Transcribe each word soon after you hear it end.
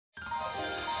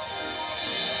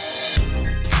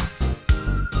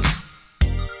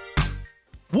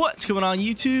What's going on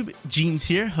YouTube? Jeans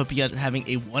here. Hope you guys are having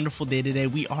a wonderful day today.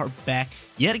 We are back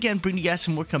yet again bringing you guys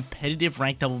some more competitive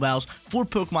ranked double battles for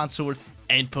Pokemon Sword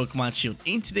and Pokemon Shield.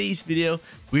 In today's video,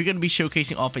 we're going to be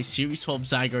showcasing off a Series 12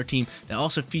 Zygarde team that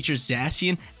also features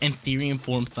Zacian and Therian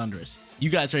Form Thundurus.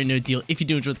 You guys already know the deal. If you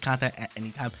do enjoy the content at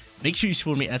any time, make sure you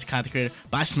support me as a content creator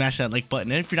by smashing that like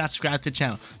button. And if you're not subscribed to the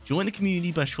channel, join the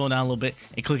community by scrolling down a little bit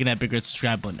and clicking that big red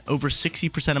subscribe button. Over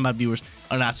 60% of my viewers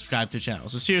are not subscribed to the channel.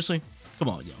 So seriously, come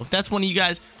on, yo. If that's one of you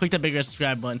guys, click that big red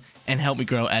subscribe button and help me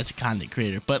grow as a content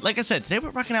creator. But like I said, today we're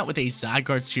rocking out with a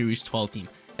Zygarde Series 12 team.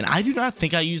 And I do not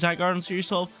think I use Zygarde on Series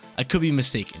 12. I could be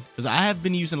mistaken, because I have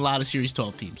been using a lot of Series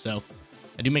 12 teams. So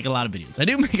I do make a lot of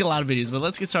videos. But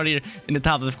let's get started here in the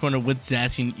top of the corner with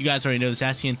Zacian. You guys already know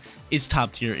Zacian is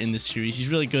top tier in this series. He's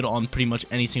really good on pretty much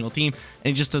any single team, and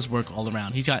he just does work all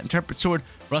around. He's got Intrepid Sword,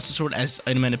 Rusted Sword as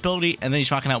item and ability, and then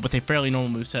he's rocking out with a fairly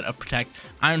normal moveset of Protect,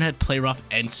 Iron Head, Play Rough,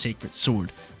 and Sacred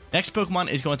Sword. Next Pokemon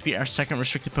is going to be our second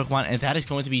restricted Pokemon, and that is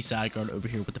going to be Zygarde over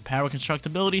here with the Power Construct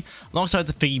ability alongside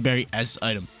the Figy Berry as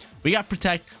item. We got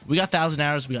Protect, we got 1,000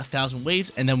 Arrows, we got 1,000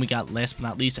 Waves, and then we got, last but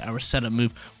not least, our setup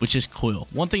move, which is Coil.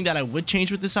 One thing that I would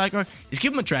change with this Zygarde is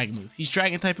give him a Dragon move. He's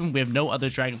Dragon typing. We have no other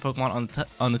Dragon Pokemon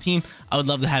on the team. I would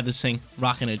love to have this thing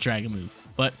rocking a Dragon move.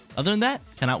 But other than that,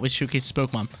 cannot wait to showcase this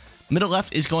Pokemon. Middle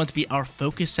left is going to be our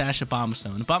Focus Sash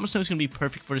Abomasnow. And Abomasnow is going to be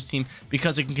perfect for this team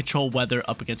because it can control weather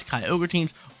up against Kyogre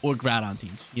teams or Groudon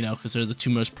teams, you know, because they're the two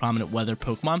most prominent weather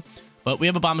Pokemon. But we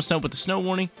have Abomasnow with the Snow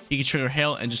Warning. He can trigger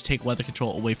Hail and just take weather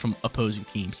control away from opposing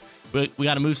teams. We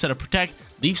got a moveset of Protect,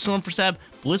 Leaf Storm for Seb,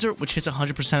 Blizzard, which hits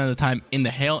 100% of the time in the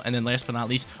Hail, and then last but not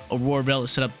least, Aurora Veil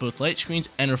is set up both light screens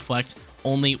and reflect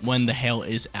only when the Hail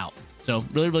is out. So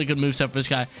really good moveset for this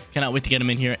guy. Cannot wait to get him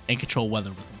in here and control weather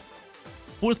with him.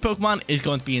 Fourth Pokemon is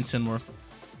going to be Incineroar.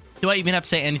 Do I even have to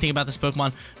say anything about this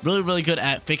Pokemon? Really good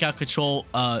at fake out control,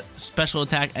 special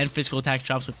attack, and physical attack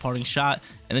drops with Parting Shot.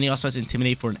 And then he also has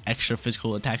Intimidate for an extra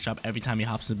physical attack drop every time he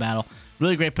hops into battle.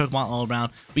 Really great Pokemon all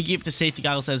around. We give the Safety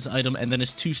Goggles as his item, and then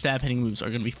his two stab hitting moves are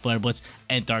going to be Flare Blitz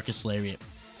and Darkest Lariat.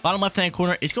 Bottom left hand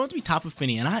corner is going to be Tapu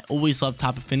Fini, and I always love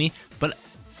Tapu Fini, but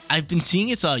I've been seeing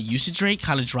its usage rate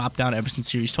kind of drop down ever since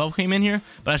Series 12 came in here,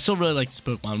 but I still really like this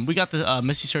Pokemon. We got the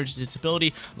Misty Surge's its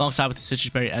ability alongside with the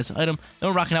Sitrus Berry as an item. Then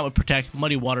we're rocking out with Protect,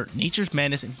 Muddy Water, Nature's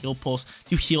Madness, and Heal Pulse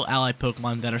to heal allied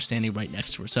Pokemon that are standing right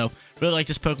next to her. So really like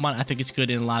this Pokemon. I think it's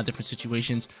good in a lot of different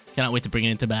situations. Cannot wait to bring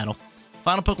it into battle.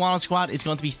 Final Pokemon on squad is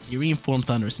going to be Therian Form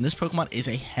Thundurus, and this Pokemon is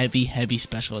a heavy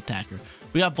special attacker.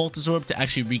 We got Voltazorb to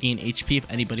actually regain HP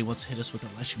if anybody wants to hit us with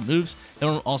electric moves. Then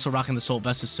we're also rocking the Soul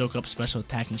Vest to soak up special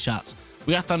attacking shots.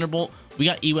 We got Thunderbolt, we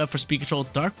got E-Web for speed control,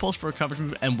 Dark Pulse for a coverage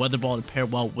move, and Weather Ball to pair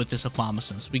well with this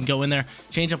Abomasnow. So we can go in there,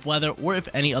 change up weather, or if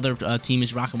any other team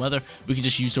is rocking weather, we can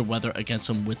just use their weather against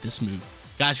them with this move.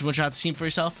 Guys, if you want to try out the team for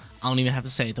yourself, I don't even have to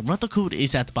say it. The rental code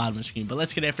is at the bottom of the screen. But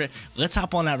let's get after it. Let's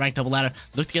hop on that ranked double ladder.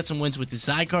 Look to get some wins with the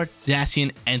Zygarde,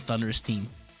 Zacian, and Thundurus team.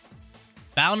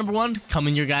 Battle number 1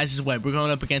 coming your guys' way. We're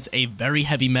going up against a very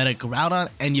heavy meta Groudon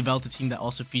and Yveltal team that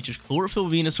also features Chlorophyll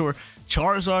Venusaur,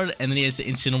 Charizard, and then he has the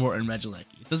Incineroar and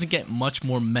Regieleki. It doesn't get much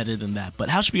more meta than that. But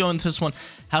how should we go into this one?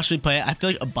 How should we play it? I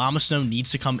feel like Abomasnow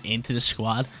needs to come into the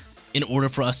squad in order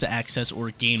for us to access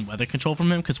or gain weather control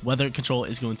from him, because weather control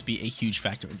is going to be a huge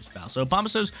factor in this battle. So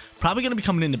Abomasnow's probably going to be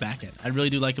coming in the back end. I really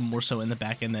do like him more so in the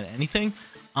back end than anything.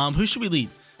 Who should we lead?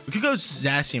 We could go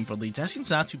Zacian for lead. Zacian's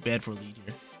not too bad for a lead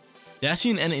here.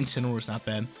 Zacian and Incineroar is not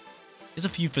bad. There's a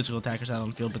few physical attackers out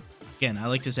on the field, but again, I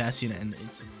like the Zacian and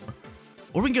Incineroar.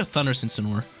 Or we can go Thundurus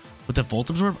Incineroar with the Volt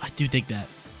Absorb. I do dig that.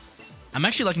 I'm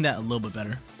actually liking that a little bit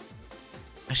better.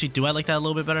 Actually, do I like that a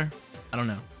little bit better? I don't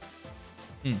know.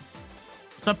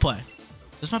 That's my play.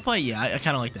 That's my play? Yeah, I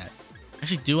kind of like that.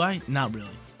 Actually, do I? Not really.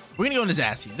 We're going to go into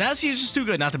Zacian. Zacian is just too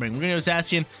good not to bring. We're going to go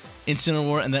Zacian,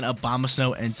 Incineroar, and then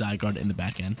Abomasnow and Zygarde in the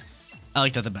back end. I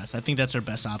like that the best. I think that's our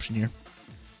best option here.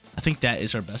 I think that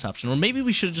is our best option. Or maybe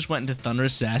we should have just went into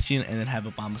Thundurus, Zacian, and then have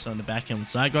Abomasnow in the back end with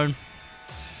Zygarde.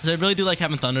 Because I really do like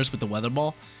having Thundurus with the Weather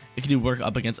Ball. It can do work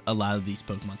up against a lot of these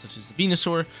Pokemon, such as the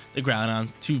Venusaur, the Groudon,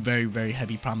 two very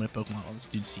heavy prominent Pokemon on this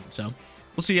dude's team. So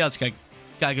we'll see how this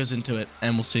guy goes into it,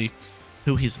 and we'll see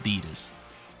who his lead is.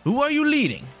 Who are you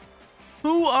leading?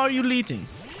 Who are you leading?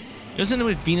 He goes into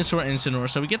with Venusaur and Incineroar,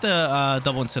 so we get the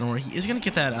double Incineroar. He is going to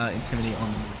get that Intimidate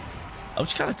on the move, which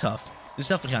is kind of tough. It's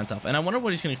definitely kind of tough, and I wonder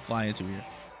what he's going to fly into here.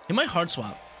 He might hard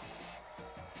swap.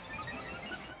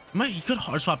 He could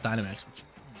hard swap Dynamax, which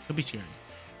could be scary.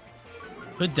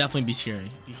 Could definitely be scary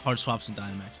if he hard swaps and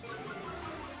Dynamaxes.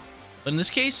 But in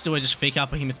this case, do I just fake out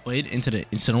Behemoth Blade into the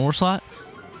Incineroar slot?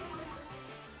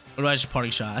 Or do I just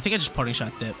Parting Shot? I think I just Parting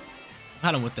Shot dip. I'm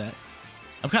kind of with that.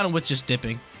 I'm kind of with just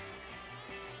dipping.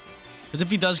 Because if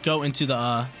he does go into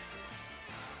the...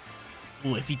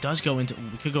 if he does go into...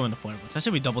 we could go into Flare Blitz. I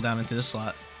say we double down into this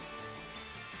slot.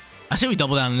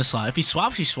 If he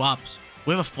swaps, he swaps.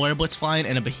 We have a Flare Blitz flying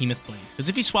and a Behemoth Blade. Because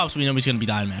if he swaps, we know he's going to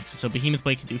be Dynamax. So Behemoth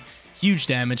Blade can do huge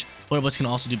damage. Flare Blitz can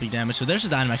also do big damage. So there's a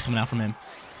Dynamax coming out from him.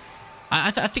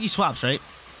 I think he swaps, right?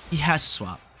 He has to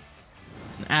swap.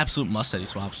 It's an absolute must that he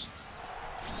swaps.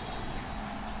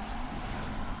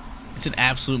 It's an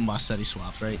absolute must that he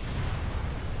swaps, right?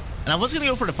 And I was going to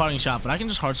go for the Departing Shot, but I can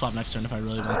just hard swap next turn if I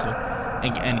really want to.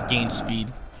 And gain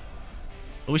speed.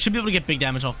 But we should be able to get big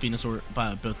damage off Venusaur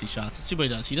by both these shots. Let's see what he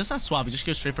does. He does not swap. He just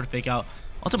goes straight for the fake out.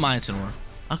 I'll take my Incineroar.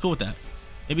 I'm cool with that.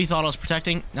 Maybe he thought I was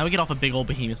protecting. Now we get off a big old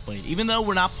Behemoth Blade. Even though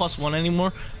we're not +1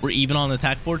 anymore, we're even on the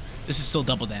attack board. This is still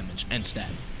double damage and stab.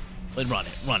 But run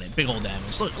it. Big old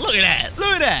damage. Look at that.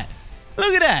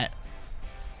 Look at that.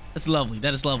 That's lovely.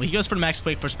 That is lovely. He goes for the Max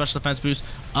Quake for special defense boost.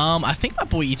 I think my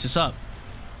boy eats this up.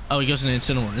 Oh, he goes into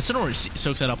Incineroar. Incineroar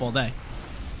soaks that up all day.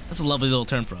 That's a lovely little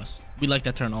turn for us. We like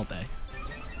that turn all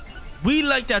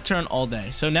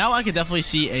day. So now I could definitely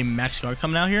see a Max Guard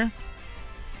coming out here.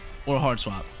 Or a hard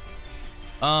swap.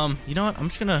 You know what? I'm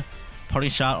just going to Parting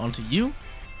Shot onto you.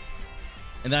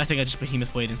 And then I think I just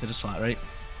Behemoth Blade into the slot, right?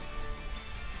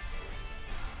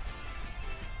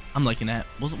 I'm liking that.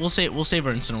 We'll save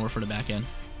our Incineroar for the back end.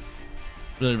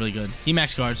 Really, really good. He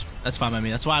Max Guards. That's fine by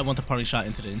me. That's why I want the Parting Shot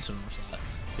into the Incineroar slot.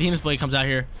 Behemoth Blade comes out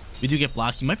here. We do get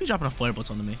blocked. He might be dropping a Flare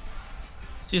Blitz onto me.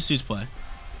 See this dude's play.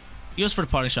 He goes for the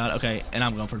Parting Shot. Okay, and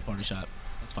I'm going for the Parting Shot.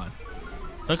 That's fine.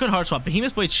 So I could hard swap.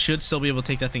 Behemoth Blade should still be able to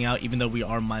take that thing out, even though we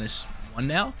are -1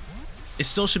 now. It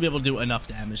still should be able to do enough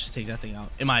damage to take that thing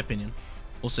out, in my opinion.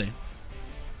 We'll see.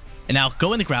 And now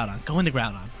go in the Groudon. Go in the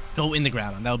Groudon.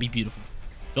 That would be beautiful.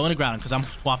 Go in the Groudon, because I'm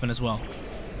swapping as well.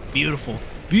 Beautiful.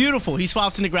 He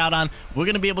swaps in the Groudon. We're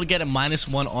going to be able to get a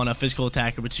 -1 on a physical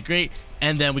attacker, which is great.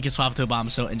 And then we can swap to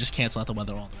Abomasnow and just cancel out the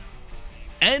weather all the way.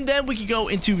 And then we can go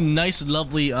into nice,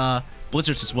 lovely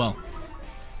Blizzards as well.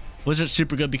 Blizzard's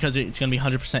super good because it's going to be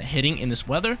 100% hitting in this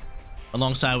weather,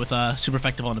 alongside with super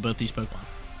effective on both these Pokemon.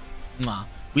 Mwah.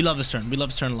 We love this turn. We love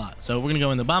this turn a lot. So we're going to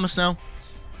go into Abomasnow,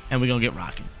 and we're going to get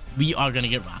rocking. We are going to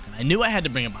get rocking. I knew I had to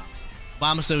bring Abomasnow.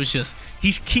 Abomasnow is just,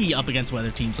 he's key up against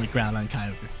weather teams like Groudon and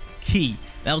Kyogre. Key.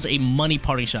 That was a money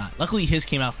Parting Shot. Luckily, his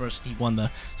came out first. He won the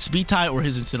speed tie, or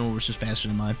his Incineroar was just faster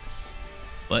than mine.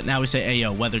 But now we say, hey,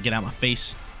 yo, weather, get out my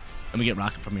face. And we get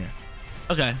rocking from here.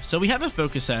 Okay, so we have a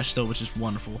Focus Sash still, which is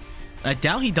wonderful. I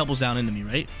doubt he doubles down into me,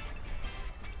 right?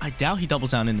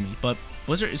 But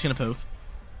Blizzard is going to poke.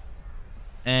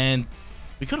 And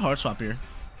we could hard swap here.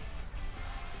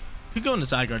 We could go into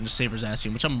Zygarde and just save our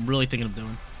Zacian, which I'm really thinking of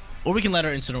doing. Or we can let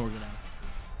our Incineroar go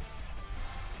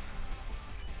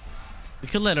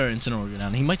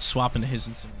down. He might swap into his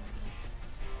Incineroar.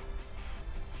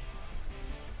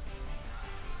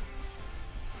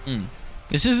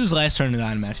 This is his last turn in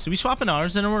Dynamax. Do we swap into our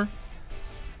Incineroar?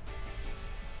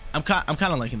 I'm kind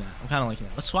of liking that.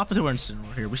 Let's swap into our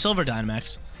Incineroar here. We still have our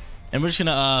Dynamax. And we're just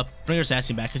gonna bring our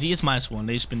Zacian back because he is -1.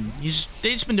 They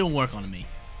just been doing work on me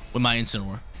with my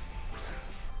Incineroar.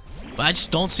 But I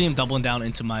just don't see him doubling down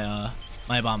into my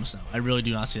my Abomasnow. I really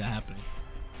do not see that happening.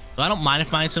 So I don't mind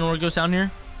if my Incineroar goes down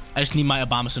here. I just need my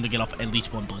Abomasnow to get off at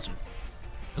least one Blizzard.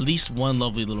 At least one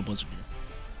lovely little Blizzard here.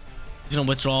 He's gonna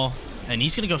withdraw, and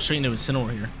he's gonna go straight into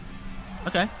Incineroar here.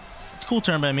 Okay, it's a cool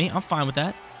turn by me. I'm fine with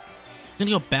that. He's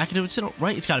gonna go back into Incineroar,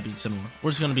 right? It's gotta be Incineroar. Or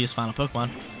it's gonna be his final Pokemon.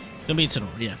 It's gonna be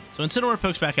Incineroar, yeah. So Incineroar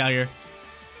pokes back out here.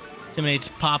 Intimidate's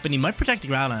popping. He might protect the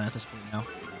Groudon at this point now.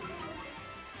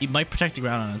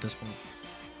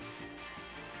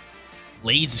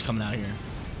 Blades is coming out here.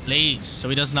 Blades. So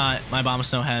he does not. My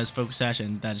Abomasnow has Focus Sash,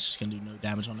 and that is just gonna do no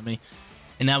damage onto me.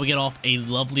 And now we get off a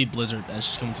lovely Blizzard that's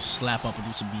just going to slap up and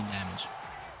do some mean damage.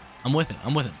 I'm with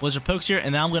it. Blizzard pokes here,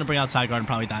 and now I'm going to bring out Zygarde and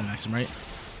probably Dynamax him, right?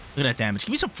 Look at that damage.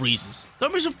 Give me some freezes. Throw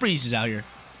me some freezes out here.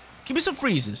 Give me some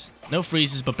freezes. No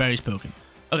freezes, but Barry's poking.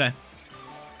 Okay.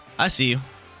 I see you.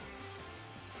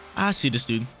 I see this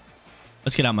dude.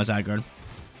 Let's get out my Zygarde.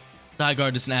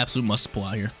 Zygarde is an absolute must pull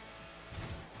out here.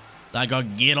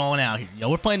 Zygarde, get on out here. Yo,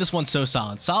 we're playing this one so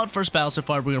solid. Solid first battle so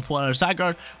far. We're going to pull out our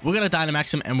Zygarde. We're going to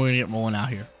Dynamax him, and we're going to get rolling out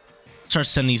here. Start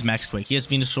sending these Max Quake. He has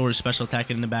Venusaur's special attack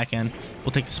in the back end.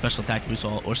 We'll take the special attack boost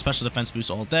or special defense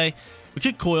boost all day. We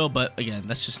could Coil, but again,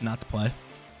 that's just not the play.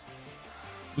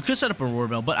 We could set up a Aurora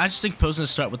Veil, but I just think posing a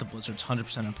start with the Blizzard's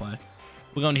 100% in play.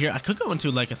 We're going here. I could go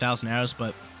into like 1,000 arrows,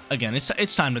 but again,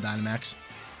 it's time to Dynamax.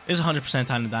 It's 100%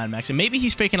 time to Dynamax, and maybe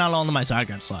he's faking out onto my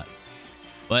Zygarde slot.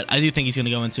 But I do think he's going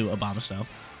to go into Abomasnow.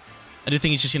 I do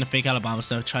think he's just going to fake out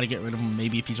Abomasnow, try to get rid of him.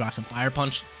 Maybe if he's rocking Fire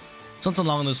Punch. Something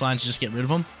along those lines to just get rid of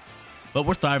him. But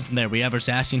we're thriving from there. We have our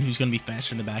Zacian, who's going to be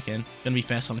faster in the back end. Going to be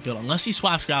fast on the field. Unless he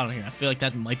swaps ground on here. I feel like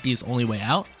that might be his only way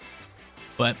out.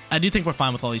 But I do think we're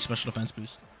fine with all these special defense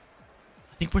boosts.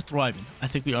 I think we're thriving. I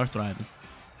think we are thriving.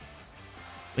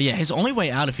 But yeah, his only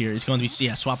way out of here is going to be,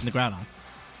 yeah, swapping the ground on.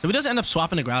 So he does end up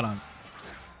swapping the ground on.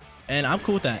 And I'm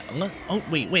cool with that. Oh,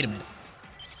 wait a minute.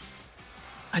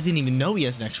 I didn't even know he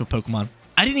has an extra Pokemon.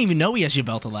 I didn't even know he has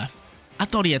Yveltal left. I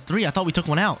thought he had 3. I thought we took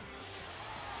one out.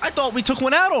 I thought we took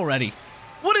one out already.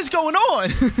 What is going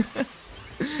on?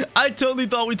 I totally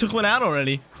thought we took one out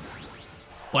already.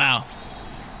 Wow.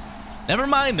 Never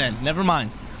mind then. Never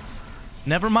mind.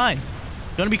 Never mind.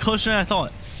 Gonna be closer than I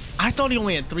thought. I thought he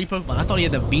only had 3 Pokemon. I thought he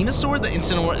had the Venusaur, the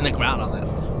Incineroar, and the Groudon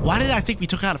left. Why did I think we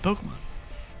took out a Pokemon?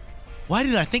 Why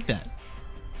did I think that?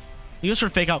 He goes for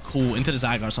Fake Out Cool into the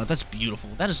Zygarde slot. That's beautiful.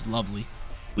 That is lovely.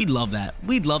 We love that.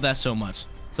 We'd love that so much.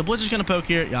 So Blizzard's gonna poke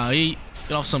here. Yeah, he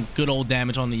get off some good old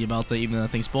damage on the Yveltal, even though that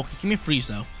thing's bulky. Give me a freeze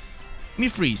though. Give me a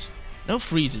freeze. No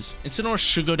freezes. Incineroar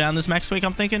should go down this Max Quake,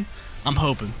 I'm thinking. I'm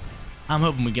hoping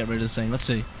we get rid of this thing. Let's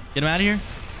see. Get him out of here.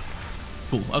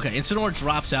 Cool. Okay, Incineroar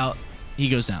drops out. He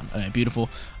goes down. Okay, beautiful.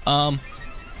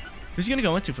 Who's he gonna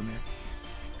go into from here?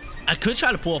 I could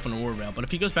try to pull off an Aurora Veil, but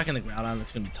if he goes back in the Groudon,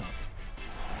 that's gonna be tough.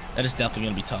 That is definitely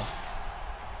gonna be tough.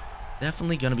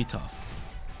 Definitely gonna be tough.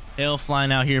 Hail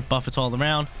flying out here, buffets all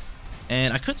around.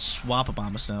 And I could swap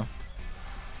Abomasnow.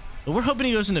 But we're hoping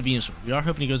he goes into Venusaur. We are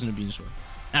hoping he goes into Venusaur.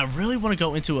 And I really want to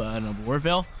go into an Aurora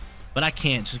Veil, but I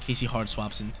can't just in case he hard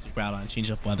swaps into the Groudon and change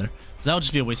up weather. That would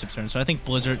just be a waste of turn. So I think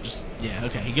Blizzard just, yeah,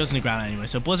 okay. He goes into Groudon anyway.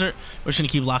 So Blizzard, we're just going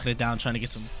to keep locking it down, trying to get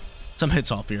some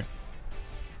hits off here.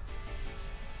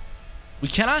 We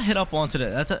cannot hit up onto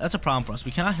the, that's a problem for us.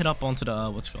 We cannot hit up onto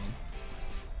the, what's it called?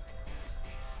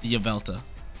 The Yveltal.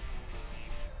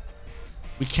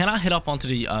 We cannot hit up onto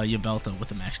the Yveltal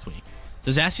with a Max Quake.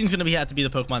 So Zacian's going to have to be the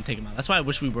Pokemon to take him out. That's why I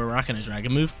wish we were rocking a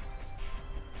Dragon move.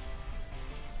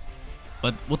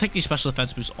 But we'll take these special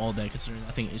defense boosts all day, considering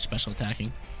I think it's special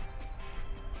attacking.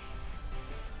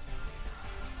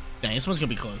 Dang, this one's going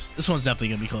to be close. This one's definitely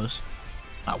going to be close.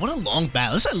 Wow, what a long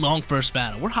battle. This is a long first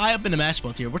battle. We're high up in the match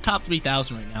belt here. We're top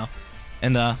 3,000 right now.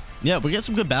 And yeah, we're getting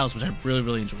some good battles, which I really,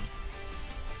 really enjoy.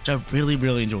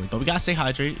 But we got to stay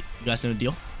hydrated. You guys know the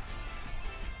deal.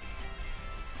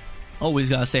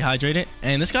 Always got to stay hydrated.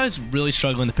 And this guy's really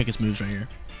struggling to pick his moves right here.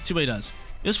 Let's see what he does.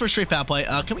 He goes for a straight foul play.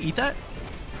 Can we eat that?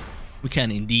 We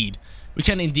can indeed. We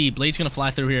can indeed. Blade's going to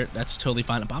fly through here. That's totally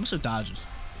fine. Abomasnow dodges.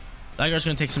 Zygarde's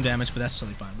going to take some damage, but that's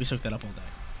totally fine. We soaked that up all day.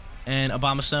 And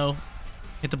Abomasnow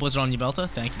hit the Blizzard on Yveltal.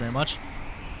 Thank you very much.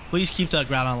 Please keep the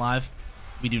Groudon alive.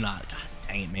 We do not. God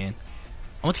dang it, man.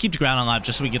 I want to keep the Groudon alive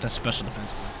just so we get that special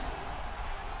defense.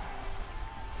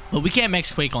 But we can't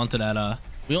Max Quake onto that.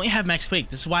 We only have Max Quake.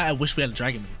 This is why I wish we had a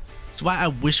Dragon move. This is why I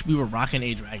wish we were rocking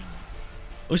a Dragon move.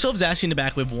 But we still have Zacian in the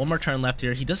back. We have one more turn left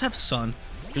here. He does have Sun.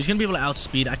 So he's going to be able to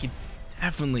outspeed. I could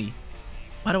definitely...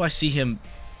 Why do I see him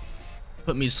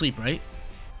put me to sleep, right?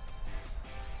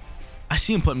 I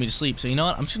see him putting me to sleep. So you know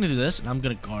what? I'm just going to do this, and I'm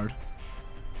going to guard.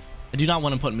 I do not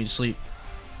want him putting me to sleep.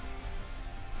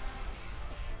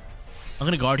 I'm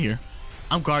going to guard here.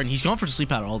 I'm guarding. He's going for the sleep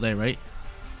powder all day, right?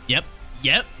 Yep.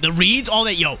 Yep. The reads, all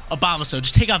that. Yo, Abomasnow.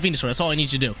 Just take out Venusaur. That's all I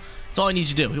need you to do. That's all I need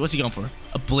you to do. What's he going for?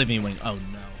 Oblivion Wing. Oh,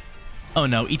 no. Oh,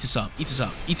 no. Eat this up. Eat this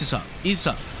up. Eat this up. Eat this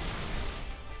up.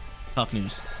 Tough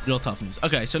news. Real tough news.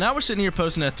 Okay, so now we're sitting here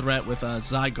posing a threat with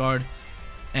Zygarde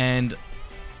and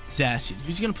Zacian.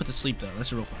 Who's he going to put to sleep, though?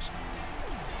 That's a real question.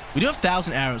 We do have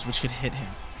 1,000 arrows, which could hit him.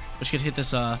 Which could hit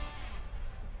this,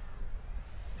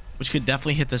 which could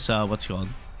definitely hit this, what's it called?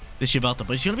 This Yveltal. But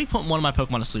he's going to be putting one of my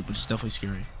Pokemon to sleep, which is definitely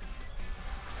scary.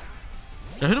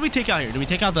 Now, who do we take out here? Do we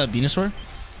take out the Venusaur?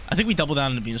 I think we double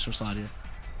down in the Venusaur slot here.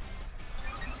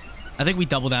 I think we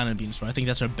double down in the Venusaur. I think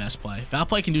that's our best play. Foul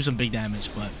play can do some big damage,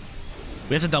 but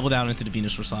we have to double down into the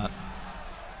Venusaur slot.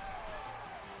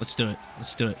 Let's do it.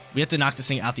 Let's do it. We have to knock this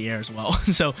thing out the air as well.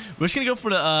 So we're just going to go for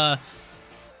the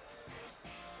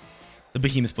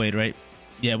Behemoth Blade, right?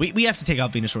 Yeah, we have to take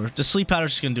out Venusaur. The sleep powder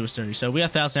is just going to do us dirty. So we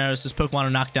have 1,000 arrows. This Pokemon are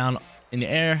knocked down in the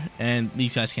air, and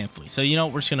these guys can't flee. So, you know,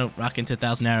 we're just going to rock into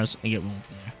 1,000 arrows and get rolling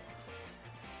from there.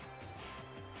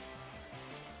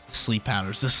 Sleep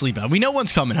powders. The sleep powder. We know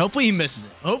one's coming. Hopefully he misses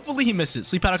it. Hopefully he misses it.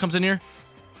 Sleep powder comes in here.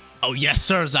 Oh, yes,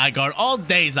 sir, Zygarde. All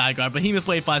day, Zygarde. Behemoth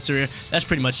Blade flies through here. That's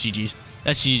pretty much GG's.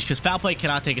 That's GG's because foul play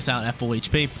cannot take us out at full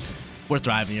HP. We're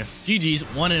thriving here. GG's.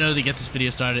 1-0 to get this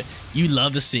video started. You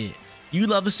love to see it. You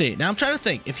love to see it. Now, I'm trying to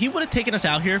think. If he would have taken us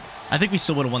out here, I think we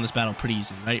still would have won this battle pretty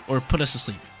easily, right? Or put us to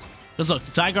sleep. Because, look,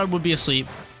 Zygarde would be asleep.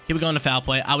 He would go into foul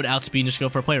play. I would outspeed and just go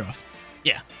for a play rough.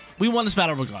 Yeah. We won this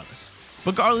battle regardless.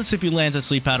 Regardless if he lands at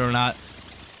sleep powder or not.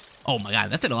 Oh, my God.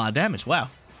 That did a lot of damage. Wow.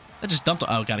 That just dumped.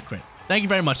 Oh, got a crit. Thank you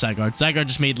very much, Zygarde. Zygarde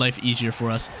just made life easier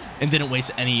for us and didn't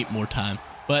waste any more time.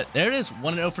 But there it is,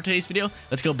 1-0 for today's video.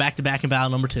 Let's go back-to-back in battle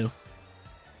number 2.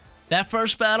 That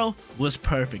first battle was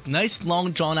perfect. Nice,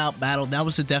 long, drawn-out battle. That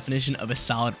was the definition of a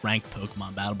solid ranked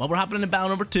Pokemon battle. But we're hopping into battle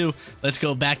number 2. Let's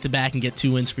go back-to-back and get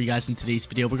 2 wins for you guys in today's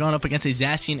video. We're going up against a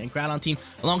Zacian and Groudon team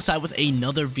alongside with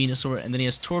another Venusaur, and then he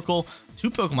has Torkoal. 2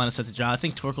 Pokemon to set the job. I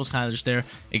think Torkoal's kind of just there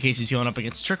in case he's going up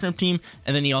against a Trick Room team.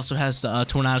 And then he also has the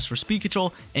Tornadus for speed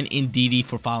control and Indeedee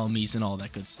for follow me's and all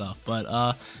that good stuff.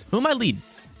 But who am I leading?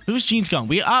 Who's Gene's going?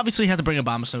 We obviously had to bring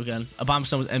Abomasnow again.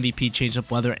 Abomasnow was MVP, changed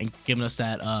up weather, and giving us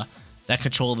that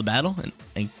control of the battle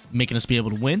and making us be able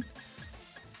to win.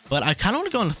 But I kind of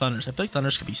want to go into Thunders. I feel like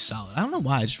Thunders could be solid. I don't know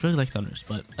why. I just really like Thunders,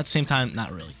 but at the same time,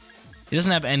 not really. He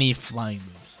doesn't have any flying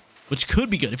moves, which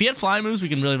could be good. If he had flying moves, we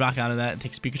can really rock out of that and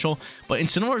take speed control. But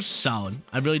Incineroar is solid.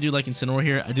 I really do like Incineroar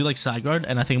here. I do like Zygarde,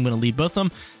 and I think I'm going to lead both of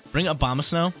them. Bring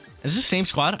Abomasnow. Is this the same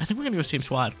squad? I think we're going to go same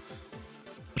squad.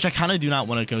 Which I kind of do not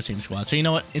want to go same squad. So you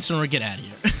know what? Incineroar, get out of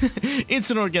here.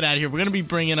 Incineroar, get out of here. We're going to be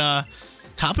bringing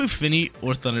Tapu, Fini,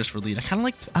 or Thunders for lead. I kind of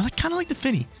like the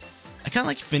Fini. I kind of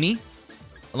like Fini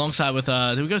alongside with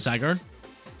do we go Zygarde?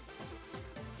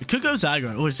 We could go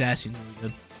Zygarde or Zacian. Really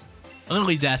good. I'm gonna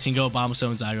lead Zacian, go Abomasnow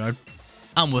and Zygarde.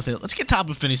 I'm with it. Let's get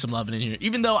Tapu, Fini some love in here.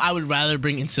 Even though I would rather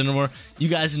bring Incineroar, you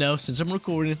guys know since I'm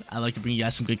recording, I like to bring you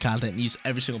guys some good content and use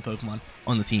every single Pokemon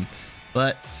on the team.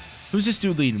 But who's this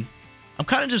dude leading? I'm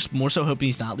kind of just more so hoping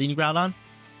he's not leading Groudon.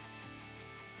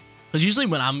 Because usually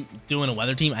when I'm doing a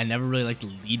weather team, I never really like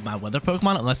to lead my weather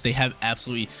Pokemon unless they have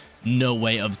absolutely no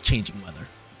way of changing weather.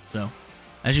 So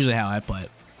that's usually how I play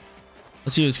it.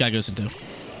 Let's see what this guy goes into.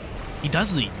 He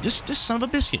does lead. This son of a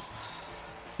biscuit.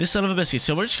 This son of a biscuit.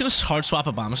 So we're just going to hard swap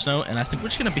Abomasnow, and I think we're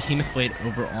just going to Behemoth Blade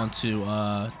over onto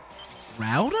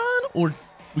Groudon? Or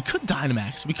we could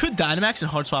Dynamax. We could Dynamax and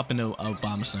hard swap into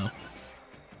Abomasnow.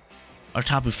 Or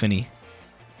Tapu Fini.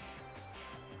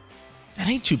 That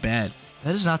ain't too bad.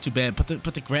 That is not too bad, but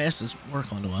the grass does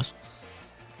work onto us.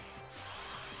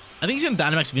 I think he's going to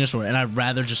Dynamax Venusaur, and I'd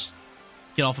rather just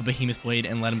get off a Behemoth Blade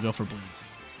and let him go for Blades.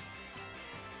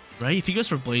 Right? If he goes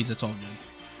for Blades, that's all good.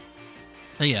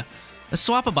 So yeah, let's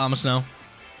swap Abomasnow.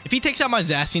 If he takes out my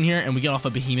Zacian here and we get off a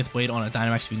Behemoth Blade on a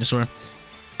Dynamax Venusaur,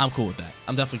 I'm cool with that.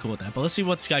 I'm definitely cool with that. But let's see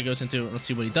what this guy goes into. Let's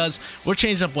see what he does. We're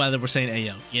changing up weather. We're saying, hey,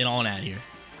 yo, get on out of here.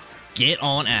 Get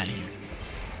on out of here.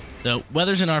 So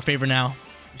weather's in our favor now.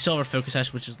 We still have our Focus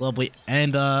Sash, which is lovely.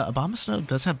 And Abomasnow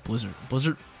does have Blizzard.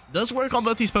 Blizzard does work on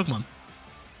both these Pokemon.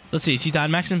 Let's see. Is he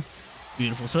Dynamaxing?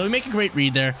 Beautiful. So we make a great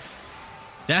read there.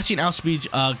 Zacian outspeeds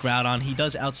Groudon. He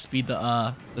does outspeed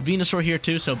the Venusaur here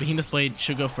too. So Behemoth Blade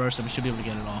should go first, and we should be able to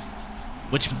get it off.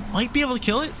 Which might be able to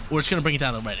kill it, or it's going to bring it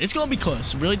down to the red. It's going to be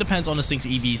close. It really depends on this thing's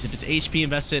EVs. If it's HP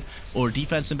invested or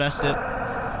defense invested,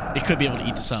 it could be able to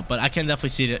eat this up. But I can definitely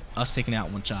see us taking it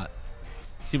out one shot.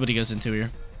 See what he goes into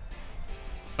here.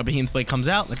 Our Behemoth Blade comes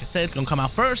out. Like I said, it's going to come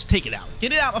out first. Take it out.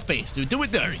 Get it out my face, dude. Do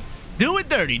it dirty. Do it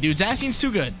dirty, dude. Zacian's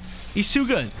too good. He's too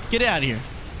good. Get it out of here.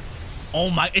 Oh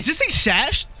my. Is this thing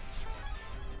Sash?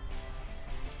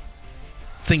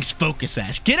 Thing's Focus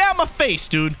Sash. Get out my face,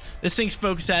 dude. This thing's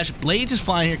Focus Sash. Blades is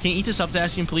flying here. Can you eat this up,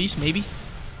 Zacian, please? Maybe?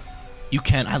 You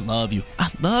can. I love you.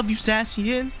 I love you,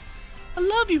 Zacian. I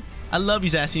love you. I love you,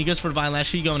 Zacian. He goes for Divine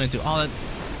Lash. Who are you going into? Oh,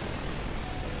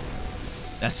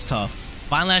 that's tough.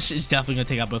 Divine Lash is definitely going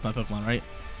to take out both my Pokemon, right?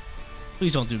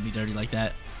 Please don't do me dirty like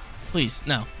that. Please,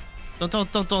 no.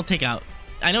 Don't take out.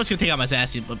 I know it's going to take out my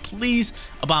Zacian, but please,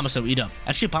 Abomasnow, eat up.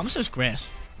 Actually, Abomasnow's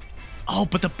grass. Oh,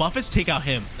 but the Buffets take out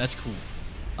him. That's cool.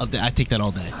 I take that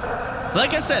all day.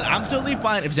 Like I said, I'm totally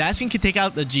fine. If Zacian can take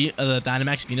out the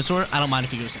Dynamax Venusaur, I don't mind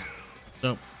if he goes down.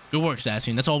 So, good work,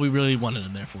 Zacian. That's all we really wanted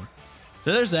him there for.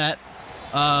 So, there's that.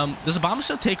 Does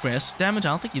Abomasnow take grass damage? I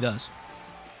don't think he does.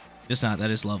 It's not.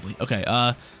 That is lovely. Okay,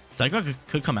 Zygarde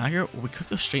could come out here, or we could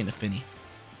go straight into Fini.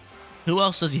 Who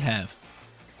else does he have?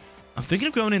 I'm thinking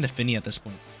of going into Fini at this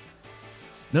point.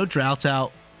 No Droughts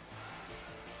out.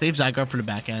 Save Zygarde for the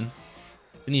back end.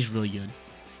 Fini's really good.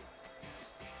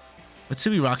 Let's see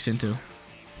who he rocks into.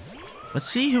 Let's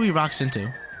see who he rocks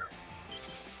into.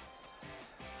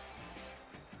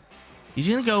 He's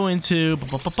going to go into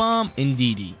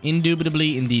Indeedee.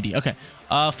 Indubitably Indeedee. Okay.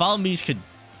 Follow Me's could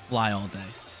fly all day.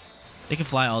 They can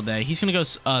fly all day. He's going to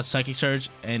go Psychic Surge.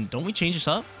 And don't we change this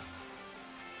up?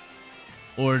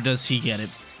 Or does he get it?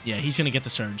 Yeah, he's going to get the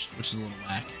Surge, which is a little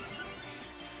whack.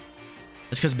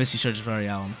 It's because Misty Surge is very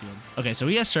out on the field. Okay, so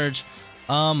he has Surge.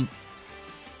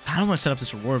 I don't want to set up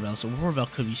this Aurora Veil, so Aurora Veil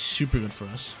could be super good for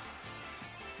us.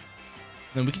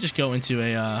 Then we could just go into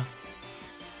a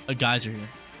Geyser here.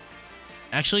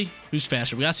 Actually, who's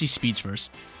faster? We got to see speeds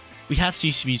first. We have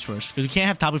CCBs first, because we can't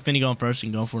have Tapu Fini going first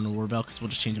and going for an Aurora Veil, because we'll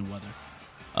just change the weather.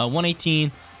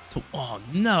 118 to... Oh,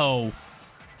 no.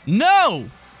 No!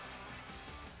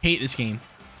 Hate this game.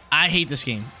 I hate this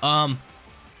game.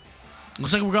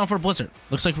 Looks like we're going for a Blizzard.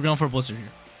 Looks like we're going for a Blizzard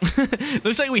here.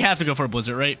 Looks like we have to go for a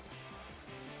Blizzard, right?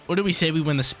 Or did we say we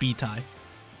win the speed tie?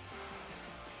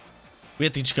 We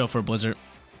have to just go for a Blizzard.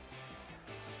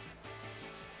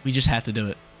 We just have to do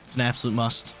it. It's an absolute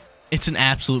must. It's an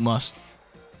absolute must.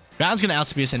 Ground's going to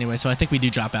outspeed us anyway, so I think we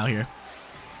do drop out here.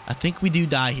 I think we do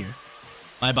die here.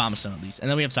 My Abomasnow, at least. And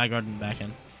then we have Zygarde in the back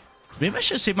end. Maybe I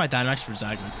should have saved my Dynamax for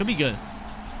Zygarde. Could be good.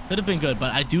 Could have been good,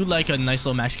 but I do like a nice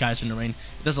little Max Geyser in the rain.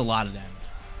 It does a lot of damage.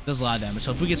 It does a lot of damage. So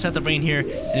if we can set the rain here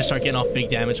and just start getting off big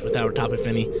damage with our Tapu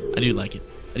Fini, I do like it.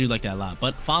 I do like that a lot.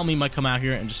 But Follow Me might come out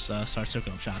here and just start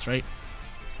soaking up shots, right?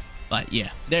 But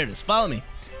yeah, there it is. Follow Me.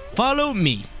 Follow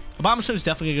Me. Abomasnow is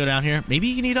definitely going to go down here. Maybe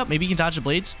he can eat up. Maybe he can dodge the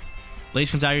Blades. Blades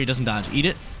comes out here. He doesn't dodge. Eat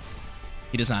it.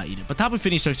 He does not eat it. But Tapu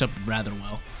Fini soaks up rather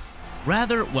well.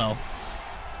 Rather well.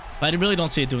 But I really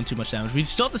don't see it doing too much damage. We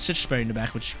still have the Sitrus Berry in the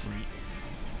back, which is great.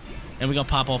 And we're going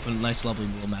to pop off a nice, lovely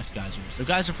little Max Geyser. So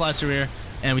Geyser flies through here,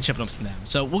 and we chip up some damage.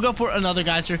 So we'll go for another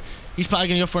Geyser. He's probably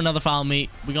going to go for another Follow Me.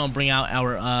 We're going to bring out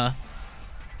our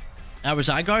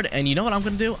Zygarde. And you know what I'm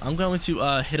going to do? I'm going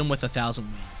to hit him with 1,000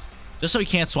 Waves. Just so he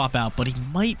can't swap out, but he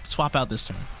might swap out this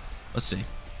turn. Let's see.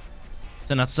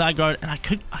 Send out Zygarde, and I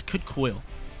could Coil.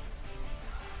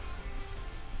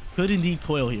 Could indeed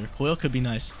Coil here. Coil could be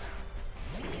nice.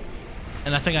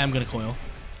 And I think I am going to Coil.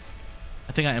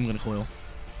 I think I am going to Coil.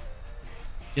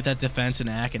 Get that defense and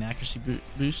accuracy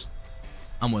boost.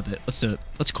 I'm with it. Let's do it.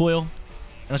 Let's Coil.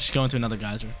 And let's just go into another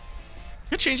Geyser.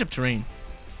 Could change up terrain.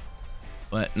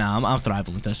 But nah, I'm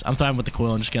thriving with this. I'm thriving with the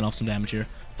Coil and just getting off some damage here.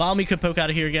 Follow Me could poke out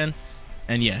of here again.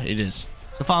 And yeah, it is.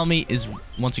 So Follow Me is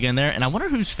once again there. And I wonder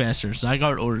who's faster,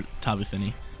 Zygarde or Tapu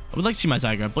Fini. I would like to see my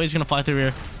Zygarde. Blade's going to fly through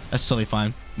here. That's totally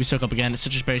fine. We soak up again. The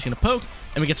Sitrus Berry's going to poke.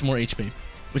 And we get some more HP.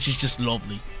 Which is just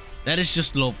lovely. That is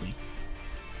just lovely.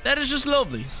 That is just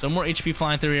lovely. So more HP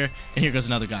flying through here. And here goes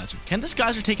another Geyser. Can this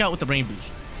Geyser take out with the Rain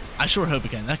Boost? I sure hope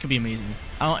it can. That could be amazing.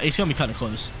 It's going to be cutting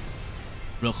close.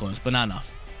 Real close, but not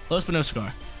enough. Close, but no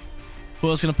scar.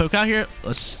 Coil's going to poke out here.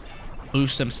 Let's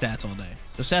boost them stats all day.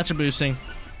 So stats are boosting.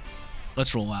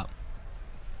 Let's roll out.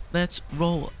 Let's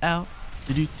roll out.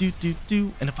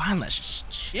 Do. And if I'm less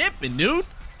chipping, dude.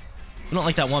 I don't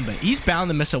like that one bit. He's bound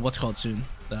to miss a what's called soon,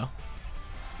 though.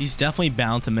 He's definitely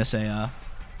bound to miss a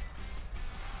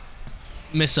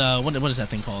what is that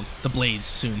thing called? The Blades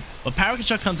soon. But Power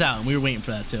Construct comes out, and we were waiting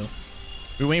for that too.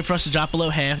 We were waiting for us to drop below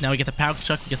half. Now we get the Power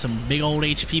Construct, we get some big old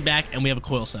HP back, and we have a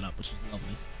Coil set up, which is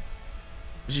lovely.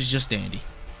 Which is just dandy.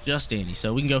 Just dandy.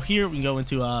 So we can go here, we can go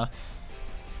into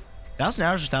 1,000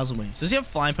 hours or 1,000 waves. Does he have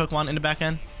flying Pokemon in the back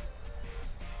end?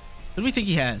 What do we think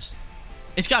he has?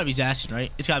 It's gotta be Zacian,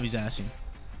 right? It's gotta be Zacian.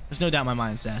 There's no doubt in my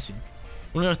mind it's Zacian.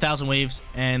 We're gonna go 1,000 waves,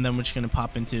 and then we're just gonna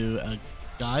pop into a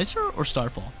Geyser or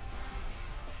Starfall.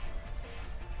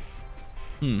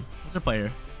 What's our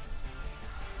player?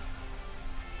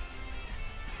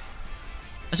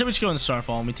 I said we just go in the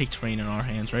Starfall and we take terrain in our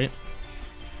hands, right?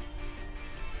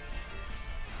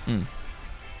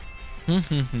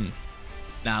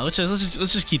 Nah, let's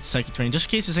just keep the Psychic Terrain. Just in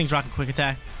case this thing's rocking Quick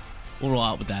Attack, we'll roll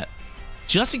out with that.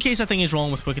 Just in case I think he's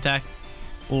rolling with Quick Attack,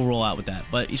 we'll roll out with that.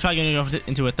 But he's probably gonna go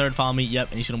into a third Follow Me. Yep,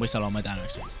 and he's gonna waste out all my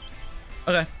Dynamax turns.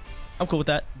 Okay, I'm cool with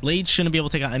that. Blade shouldn't be able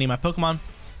to take out any of my Pokemon.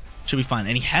 Should be fine.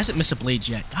 And he hasn't missed a Blade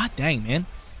yet. God dang, man.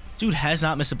 Dude has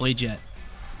not missed a Blade yet.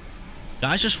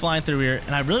 Guy's just flying through here.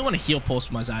 And I really want to heal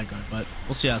Pulse with my Zygarde, but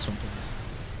we'll see how this one plays.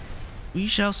 We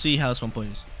shall see how this one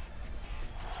plays.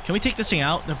 Can we take this thing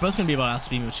out? They're both going to be about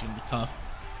outspeed me, which is going to be tough.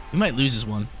 We might lose this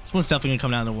one. This one's definitely going to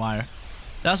come down the wire.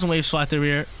 1,000 waves fly through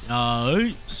here.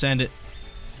 Send it.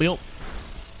 Big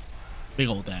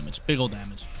old damage. Big old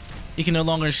damage. He can no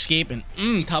longer escape. And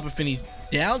Tapu Fini's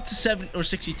down to 7 or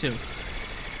 62.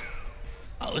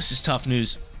 Oh, this is tough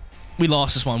news. We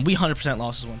lost this one. We 100%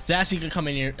 lost this one. Zacian can come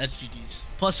in here. That's GG's.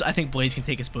 Plus, I think Blades can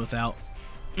take us both out.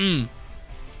 We're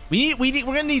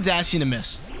gonna need Zacian to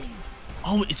miss.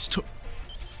 Oh, it's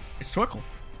Torkoal.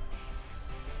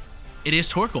 It is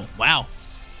Torkoal. Wow.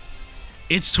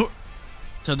 It's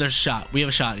So there's a shot. We have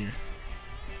a shot here.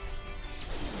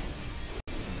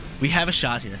 We have a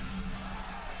shot here.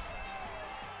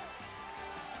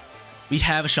 We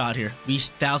have a shot here. We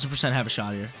 1,000% have a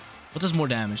shot here. What does more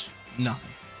damage? Nothing.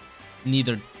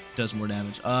 Neither does more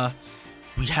damage.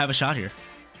 We have a shot here.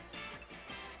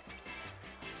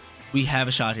 We have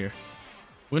a shot here.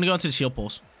 We're gonna go into this heal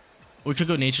pulse. Or we could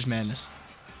go Nature's Madness.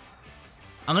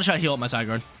 I'm gonna try to heal up my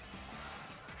Zygarde.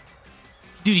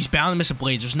 Dude, he's bound to miss a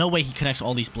Blades. There's no way he connects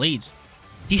all these Blades.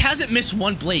 He hasn't missed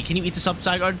one blade. Can you eat this up,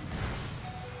 Zygarde?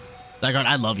 Zygarde,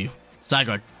 I love you.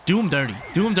 Zygarde, do him dirty.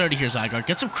 Do him dirty here, Zygarde.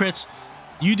 Get some crits.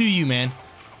 You do you, man.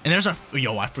 And there's our...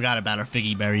 Yo, I forgot about our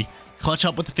Figy Berry. Clutch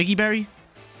up with the Figy Berry.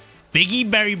 Figy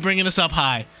Berry bringing us up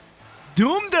high.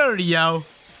 Do him dirty, yo.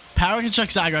 Power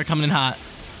Construct Zygarde coming in hot.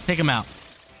 Take him out.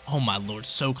 Oh, my lord.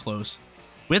 So close.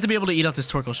 We have to be able to eat up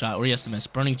this Torkoal shot, or he has to miss.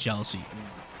 Burning Jealousy.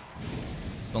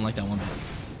 Don't like that one bit.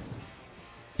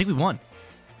 I think we won.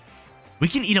 We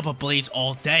can eat up a Blades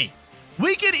all day.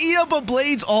 We can eat up a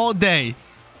Blades all day.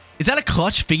 Is that a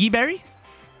clutch Figy Berry?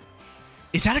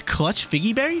 Is that a clutch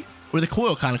Figy Berry? Or the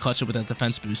Coil kind of clutched it with that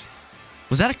defense boost.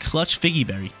 Was that a clutch Figy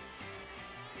Berry?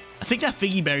 I think that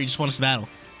Figy Berry just won us the battle.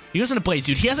 He goes into Blades,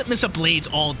 dude. He hasn't missed a Blades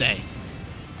all day.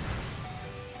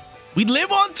 We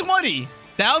live on 20.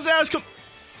 1,000 hours.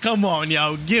 Come on,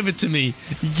 yo. Give it to me.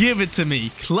 Give it to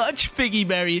me. Clutch Figy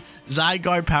Berry.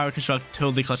 Zygarde Power Construct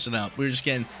totally clutched it up. We were just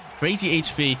getting crazy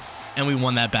HP, and we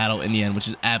won that battle in the end, which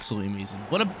is absolutely amazing.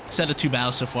 What a set of 2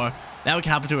 battles so far. Now we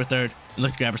can hop into our third and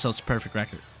look to grab ourselves a perfect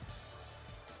record.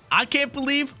 I can't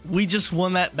believe we just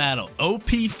won that battle. OP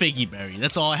Figy Berry.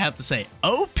 That's all I have to say.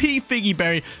 OP Figy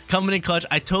Berry coming in clutch.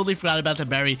 I totally forgot about the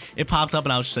berry. It popped up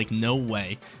and I was just like, no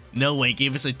way. No way.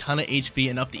 Gave us a ton of HP,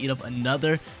 enough to eat up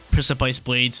another Precipice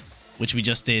Blades, which we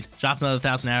just did. Dropped another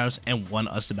 1,000 arrows and won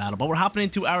us the battle. But we're hopping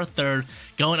into our third,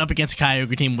 going up against a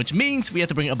Kyogre team, which means we have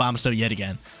to bring Abomasnow yet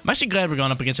again. I'm actually glad we're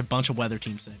going up against a bunch of weather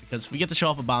teams today, because we get to show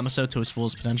off Abomasnow to his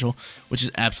fullest potential, which is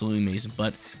absolutely amazing.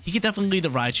 But he could definitely lead the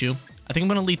Raichu. I think I'm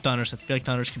going to lead Thunders. I feel like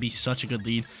Thunders could be such a good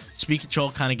lead. Speed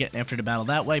Control kind of getting after the battle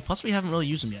that way. Plus, we haven't really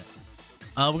used him yet.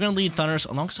 We're going to lead Thunders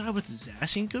alongside with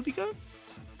Zacian. Could be good.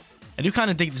 I do kind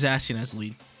of dig the Zacian as the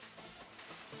lead.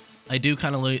 I do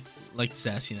kind of like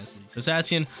Zacian as the lead. So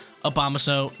Zacian,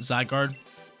 Abomasnow, Zygarde.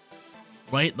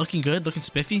 Right? Looking good. Looking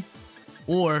spiffy.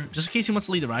 Or, just in case he wants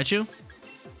to lead the Raichu,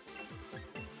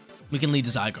 we can lead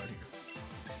the Zygarde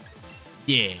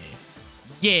here.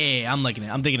 Yeah. Yeah. I'm liking it.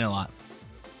 I'm digging it a lot.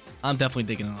 I'm definitely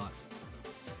digging it a lot.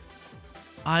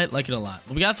 I like it a lot.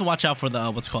 But we have to watch out for the,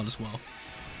 what's called as well.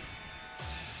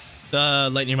 The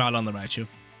lightning rod on the Raichu.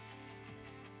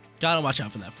 Gotta watch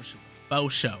out for that for sure.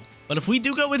 For sure. But if we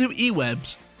do go with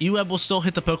E-Webs, E-Web will still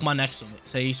hit the Pokemon next to him.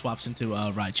 Say he swaps into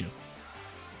Raichu.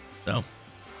 So,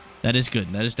 that is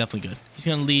good. That is definitely good. He's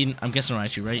gonna lead, I'm guessing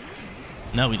Raichu, right?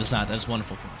 No, he does not. That is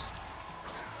wonderful for us.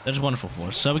 That is wonderful for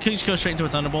us. So we could just go straight into a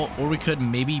Thunderbolt, or we could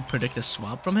maybe predict a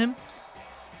swap from him.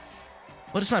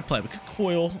 What is my play? We could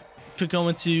Coil. Could go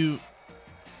into...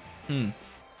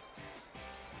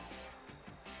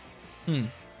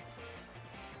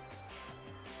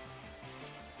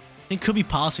 It could be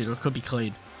Policy, or it could be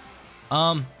Clade.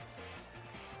 What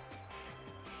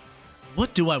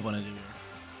do I want to do here?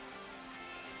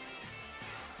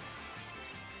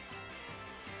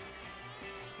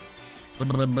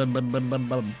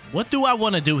 What do I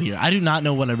want to do here? I do not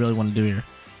know what I really want to do here.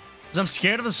 Because I'm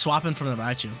scared of the swapping from the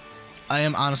Raichu. I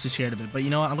am honestly scared of it. But you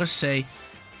know what? I'm going to say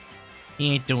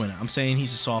he ain't doing it. I'm saying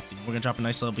he's a softie. We're going to drop a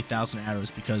nice level 1,000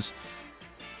 arrows because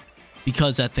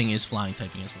that thing is flying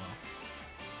typing as well.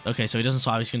 Okay, so he doesn't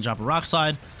swap. He's going to drop a Rock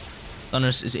Slide.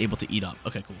 Thundurus is able to eat up.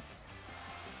 Okay, cool.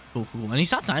 Cool, cool. And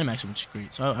he's not Dynamaxing, which is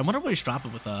great. So I wonder what he's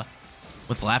dropping with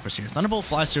Lapras here. Thunderbolt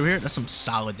flies through here. That's some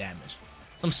solid damage.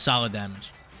 Some solid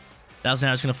damage. 1,000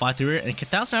 arrows going to fly through here. And can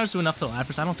 1,000 arrows do enough to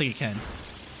Lapras? I don't think it can.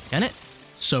 Can it?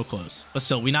 So close. But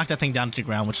still, we knocked that thing down to the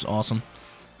ground, which is awesome.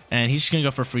 And he's just going to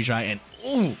go for a Freeze Dry. And,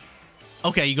 ooh.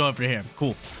 Okay, you go over here.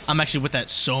 Cool. I'm actually with that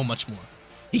so much more.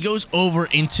 He goes over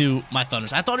into my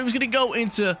Thundurus. I thought he was going to go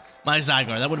into my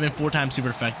Zygarde. That would have been 4 times super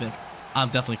effective. I'm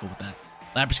definitely cool with that.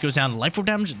 Lapras goes down to Life Orb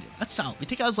damage. That's solid. We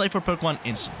take out his Life Orb Pokemon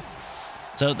instantly.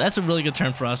 So that's a really good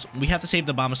turn for us. We have to save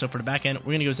the Abomasnow for the back end.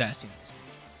 We're going to go Zacian.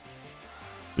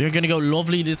 We are going to go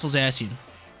lovely little Zacian.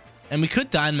 And we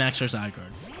could Dynamax our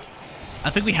Zygarde. I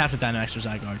think we have to Dynamax our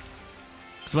Zygarde.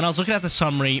 So when I was looking at the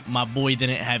summary, my boy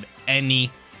didn't have any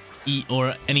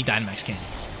Dynamax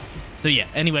candies. So yeah,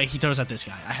 anyway, he throws out this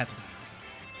guy. I had to Dynamax him.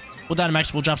 We'll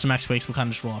Dynamax, we'll drop some Max Quakes, we'll kind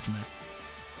of just roll off from there.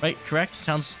 Right? Correct?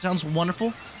 Sounds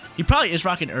wonderful. He probably is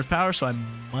rocking Earth Power, so I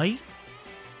might.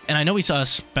 And I know he's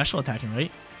special attacking,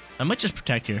 right? I might just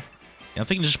Protect here. Yeah, I'm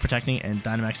thinking just protecting and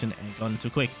Dynamaxing and going into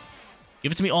a Quake.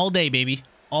 Give it to me all day, baby.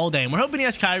 All day. And we're hoping he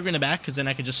has Kyogre in the back, because then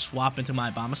I could just swap into my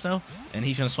Abomasnow. And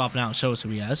he's going to swap now and show us who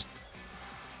he has.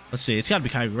 Let's see. It's got to be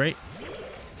Kyogre, right?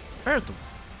 Ferrothorn.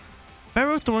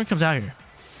 Ferrothorn comes out here.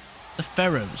 The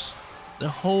Pharaohs. The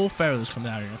whole Pharaohs come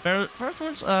out here.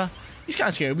 Ferrothorn's, he's kind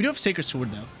of scary. We do have Sacred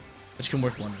Sword, though, which can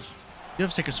work wonders. We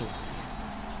have Sacred Sword.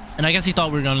 And I guess he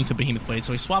thought we were going to Behemoth Blade,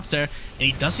 so he swaps there. And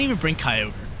he doesn't even bring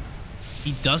Kyogre.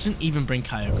 He doesn't even bring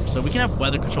Kyogre. So we can have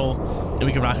Weather Control Then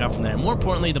we can rock out from there. And more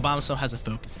importantly, the Abomasnow has a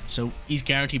focus edge, so he's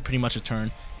guaranteed pretty much a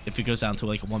turn if it goes down to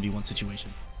like a 1v1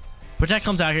 situation. Protect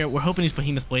comes out here. We're hoping he's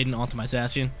Behemoth Blade onto my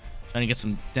Zacian, trying to get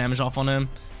some damage off on him.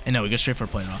 And no, we go straight for a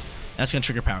plate off. That's going to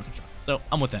trigger Power Construct. So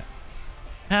I'm with that.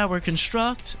 Power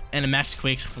Construct and a Max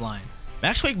Quake's flying.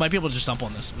 Max Quake might be able to just jump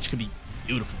on this, which could be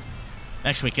beautiful.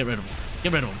 Max Quake, get rid of him.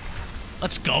 Get rid of him.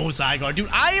 Let's go, Zygarde. Dude,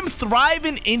 I am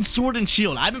thriving in Sword and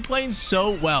Shield. I've been playing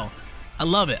so well. I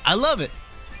love it. I love it.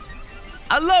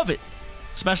 I love it.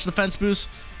 Special defense boost.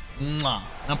 Mwah.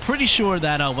 I'm pretty sure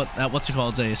that what's it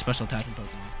called is a special attacking Pokemon.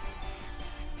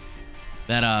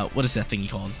 That what is that thing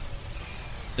called?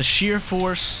 The Sheer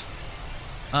Force.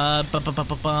 I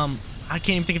can't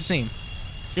even think of his name.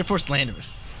 Sheer Force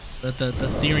Landers. The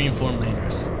Therian form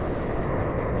Landers.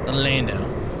 The Lando.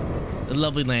 The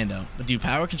lovely Lando. But dude,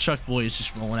 Power Construct boy is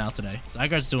just rolling out today.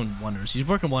 Zygarde's doing wonders. He's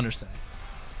working wonders today.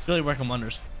 He's really working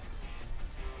wonders.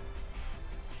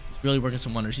 He's really working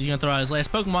some wonders. He's gonna throw out his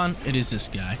last Pokemon. It is this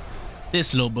guy.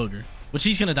 This little booger. Which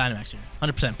he's gonna Dynamax here.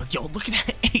 100%. But yo, look at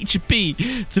that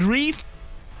HP.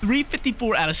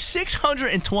 354 out of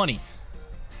 620.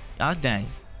 God dang.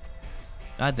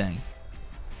 God dang.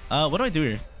 What do I do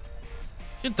here?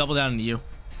 I'm gonna double down into you.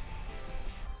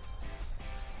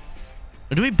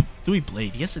 Or do we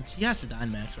Blade? He has to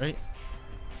Dynamax, right?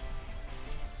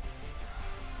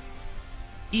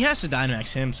 He has to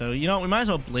Dynamax him, so you know we might as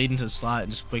well Blade into the slot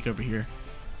and just Quake over here.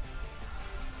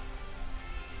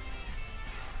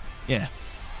 Yeah.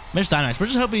 There's Dynamax. We're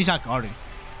just hoping he's not guarding.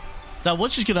 So I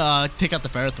was just gonna take out the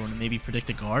Ferrothorn and maybe predict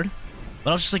a guard.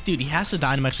 But I was just like, dude, he has to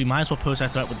Dynamax. We might as well pose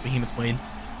that threat with the Behemoth Blade.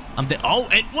 I'm dead. Oh,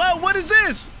 and whoa, what is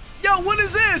this? Yo, what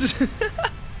is this?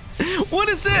 What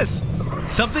is this?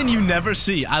 Something you never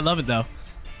see. I love it though.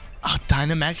 Oh,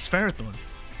 Dynamax Ferrothorn.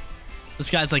 This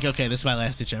guy's like, okay, this is my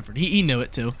last ditch effort. He knew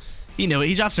it too. He knew it.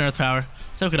 He drops an Earth Power.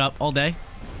 Soak it up all day.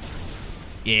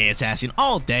 Yeah, it's Zacian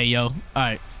all day, yo. All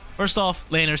right. First off,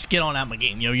 Landers, get on out my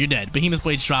game, yo. You're dead. Behemoth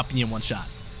Blade's dropping you in one shot.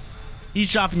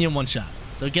 He's dropping you in one shot.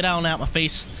 So get out and out my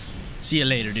face. See you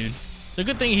later, dude. So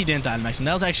good thing he didn't Dynamax him.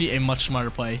 That was actually a much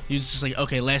smarter play. He was just like,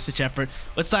 okay, last ditch effort.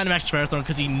 Let's Dynamax Ferrothorn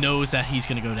because he knows that he's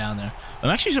gonna go down there. I'm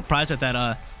actually surprised that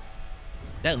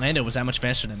that Lando was that much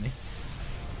faster than me.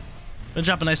 I'm gonna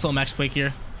drop a nice little Max Quake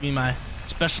here. Give me my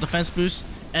special defense boost.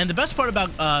 And the best part about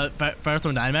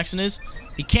Ferrothorn Dynamaxing is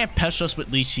he can't pester us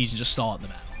with Leech Seeds and just stall it in the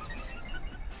battle.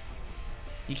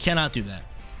 He cannot do that.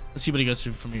 Let's see what he goes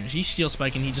through from here. He's Steel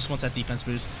Spiking. He just wants that defense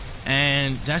boost.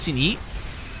 And Zacian eat?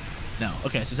 No.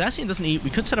 Okay, so Zacian doesn't eat. We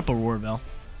could set up Aurora Veil.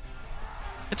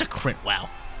 It's a crit. Wow.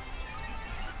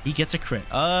 He gets a crit.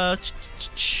 What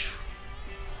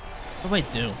do I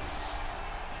do?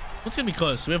 What's going to be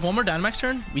close? Do we have one more Dynamax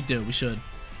turn? We do. We should.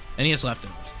 And he has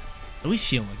leftovers. Oh, he's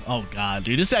healing. Oh, God,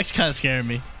 dude. This is actually kind of scaring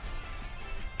me.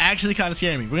 Actually kind of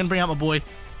scaring me. We're going to bring out my boy.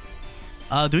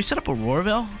 Do we set up Aurora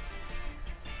Veil?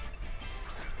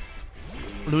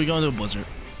 Or do we go into a Blizzard?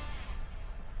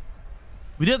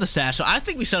 We do have the Sash, so I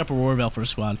think we set up Aurora Veil for a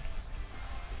squad.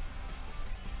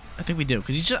 I think we do,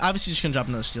 because he's just, obviously just going to drop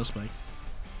another Steel Spike.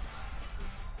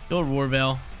 Go Aurora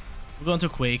Veil. We're going to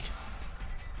Quake.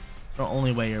 Our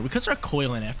only way here. We could start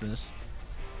Coil in after this.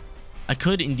 I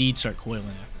could indeed start Coil in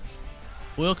after this.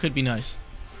 Coil could be nice.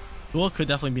 Coil could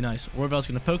definitely be nice. Aurora Veil's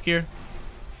going to poke here.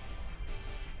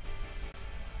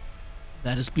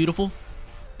 That is beautiful.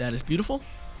 That is beautiful.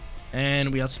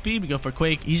 And we outspeed. We go for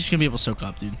Quake. He's just going to be able to soak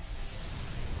up, dude.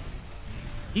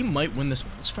 He might win this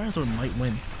one. This Ferrothorn might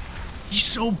win. He's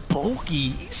so bulky.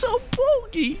 He's so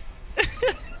bulky.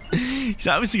 He's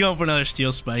obviously going for another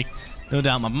Steel Spike. No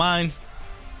doubt in my mind.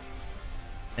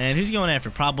 And who's he going after?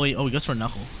 Probably. Oh, he goes for a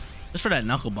Knuckle. Just for that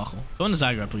Knuckle Buckle. Go into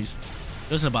Zygarde, please.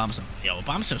 Goes into Abomasnow. Yo,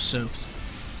 Abomasnow soaks.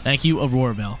 Thank you,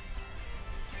 Aurora Veil.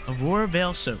 Aurora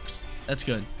Veil soaks. That's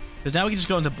good. Because now we can just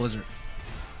go into Blizzard.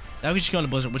 Now we can just go into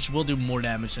Blizzard, which will do more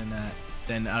damage than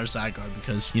our Zygarde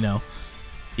because, you know,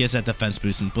 he has that defense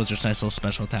boost and Blizzard's nice little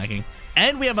special attacking.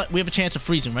 And we have a chance of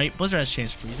freezing, right? Blizzard has a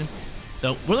chance of freezing.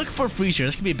 So we're looking for a freeze here.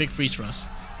 This could be a big freeze for us.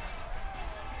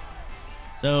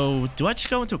 So do I just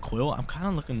go into a Coil? I'm kind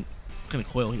of looking to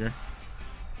Coil here.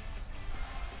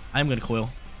 I'm gonna Coil.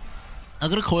 I'm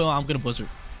gonna Coil. I'm gonna Blizzard.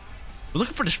 We're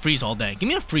looking for this freeze all day. Give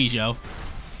me a freeze, yo.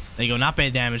 There you go. Not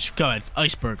bad damage. Go ahead.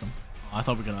 Iceberg him. Oh, I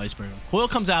thought we were gonna Iceberg him. Coil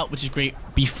comes out, which is great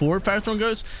before Ferrothorn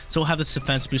goes. So we'll have this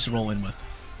defense boost to roll in with.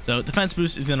 So defense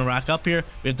boost is gonna rack up here.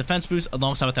 We have defense boost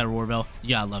alongside with that Aurora Veil. You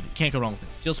gotta love it. You can't go wrong with it.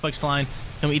 Steel Spike's flying.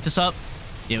 Can we eat this up?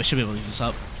 Yeah, we should be able to eat this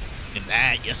up. Look at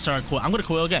that. Yes, sir. Coil. I'm gonna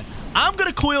Coil again. I'm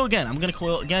gonna Coil again. I'm gonna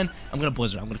Coil again. I'm gonna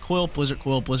Blizzard. I'm gonna Coil, Blizzard,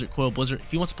 Coil, Blizzard, Coil, Blizzard.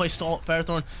 If he wants to play stall with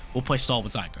Ferrothorn, we'll play stall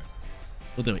with Zygarde.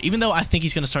 We'll do it. Even though I think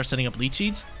he's gonna start setting up Leech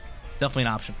Seeds, it's definitely an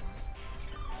option for him.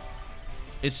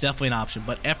 it's definitely an option.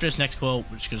 But after this next Coil,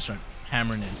 we're just going to start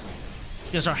hammering in.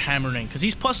 We're going to start hammering in because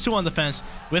he's +2 on defense.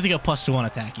 We have to go +2 on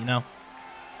attack, you know?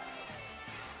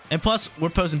 And plus, we're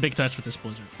posing big threats with this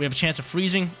Blizzard. We have a chance of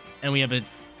freezing, and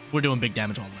we're doing big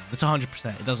damage all around. It's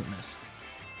 100%. It doesn't miss.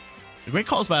 The great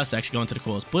calls by us to actually go into the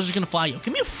Coils. Blizzard's going to fly. Yo,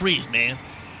 give me a freeze, man.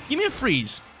 Just give me a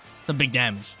freeze. Some big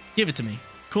damage. Give it to me.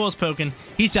 Coil's poking.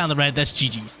 He's down the red. That's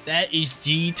GG's. That is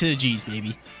G to the G's,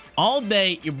 baby. All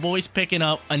day, your boy's picking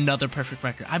up another perfect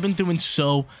record. I've been doing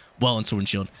so well in Sword and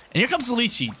Shield. And here comes the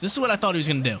Leech Seeds. This is what I thought he was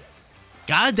going to do.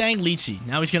 Got a dang Leech Seed.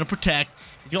 Now he's going to protect.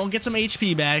 He's going to get some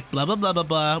HP back. Blah, blah, blah, blah,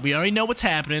 blah. We already know what's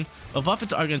happening. But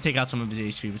Buffets are going to take out some of his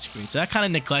HP, which is great. So that kind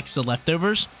of neglects the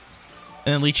leftovers.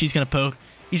 And then Leech Seed's going to poke.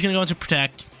 He's going to go into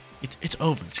protect. It's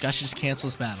over. This guy should just cancel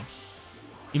this battle.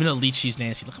 Even though Leech Seed's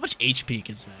nasty. Look how much HP it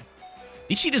gives back.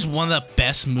 Leech Seed is one of the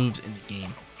best moves in the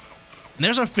game. And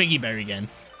there's our Figy Berry again.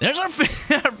 There's our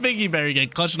Figy Berry again.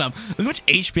 Clutching up. Look how much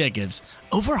HP it gives.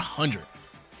 Over 100.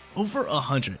 Over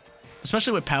 100.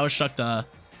 Especially with Power Struck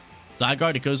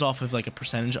Zygarde. It goes off of like a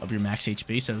percentage of your max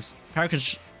HP. So Power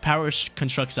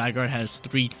Construct Zygarde has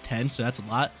 310. So that's a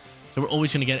lot. So we're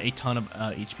always going to get a ton of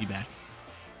HP back.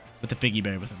 With the Figy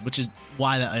Berry with him. Which is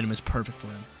why that item is perfect for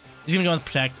him. He's going to go and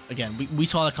protect. Again, we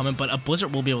saw that coming. But a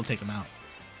Blizzard will be able to take him out.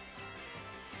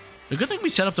 The good thing we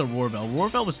set up the Aurora Veil. Aurora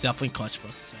Veil was definitely clutch for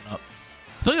us to set up.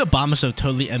 I feel like Abomasnow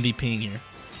totally MVPing here.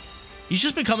 He's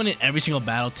just been coming in every single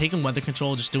battle, taking weather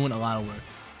control, just doing a lot of work.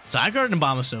 Zygarde and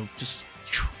Abomasnow just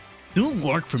doing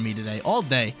work for me today, all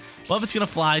day. Buffet's going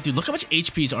to fly. Dude, look how much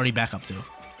HP he's already back up to.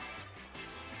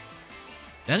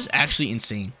 That is actually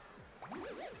insane.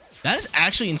 That is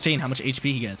actually insane how much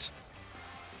HP he gets.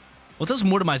 Well, it does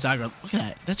more to my Zygarde. Look at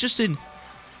that. That's just in...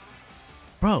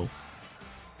 Bro.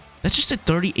 That's just at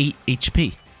 38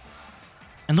 HP.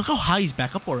 And look how high he's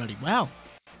back up already. Wow.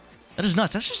 That is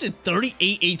nuts. That's just at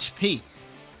 38 HP.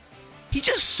 He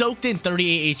just soaked in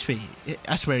 38 HP.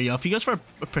 I swear, yo. If he goes for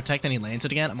a protect and he lands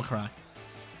it again, I'm gonna cry.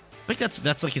 I think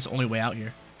that's like his only way out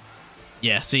here.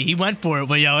 Yeah, see, he went for it,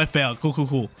 but yo, it failed. Cool, cool,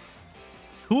 cool.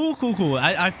 Cool, cool, cool.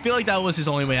 I feel like that was his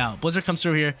only way out. Blizzard comes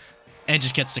through here and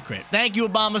just gets the crit. Thank you,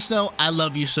 Abomasnow. I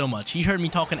love you so much. He heard me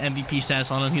talking MVP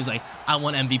status on him. He was like, I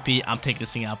want MVP. I'm taking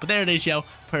this thing out. But there it is, yo.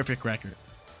 Perfect record.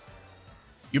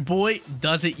 Your boy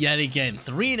does it yet again.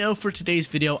 3-0 for today's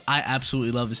video. I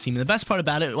absolutely love this team. And the best part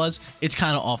about it was it's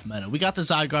kind of off meta. We got the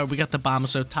Zygarde, we got the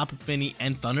Abomasnow, Tapu, Fini,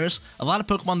 and Thunders. A lot of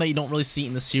Pokemon that you don't really see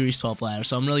in the Series 12 ladder.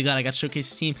 So I'm really glad I got to showcase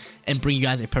this team and bring you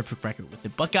guys a perfect record with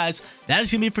it. But guys, that is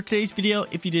going to be it for today's video.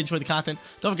 If you did enjoy the content,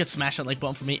 don't forget to smash that like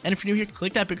button for me. And if you're new here,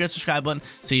 click that big red subscribe button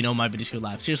so you know my videos go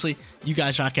live. Seriously, you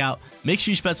guys rock out. Make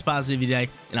sure you spread some positivity today,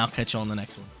 and I'll catch you on the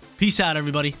next one. Peace out,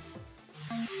 everybody.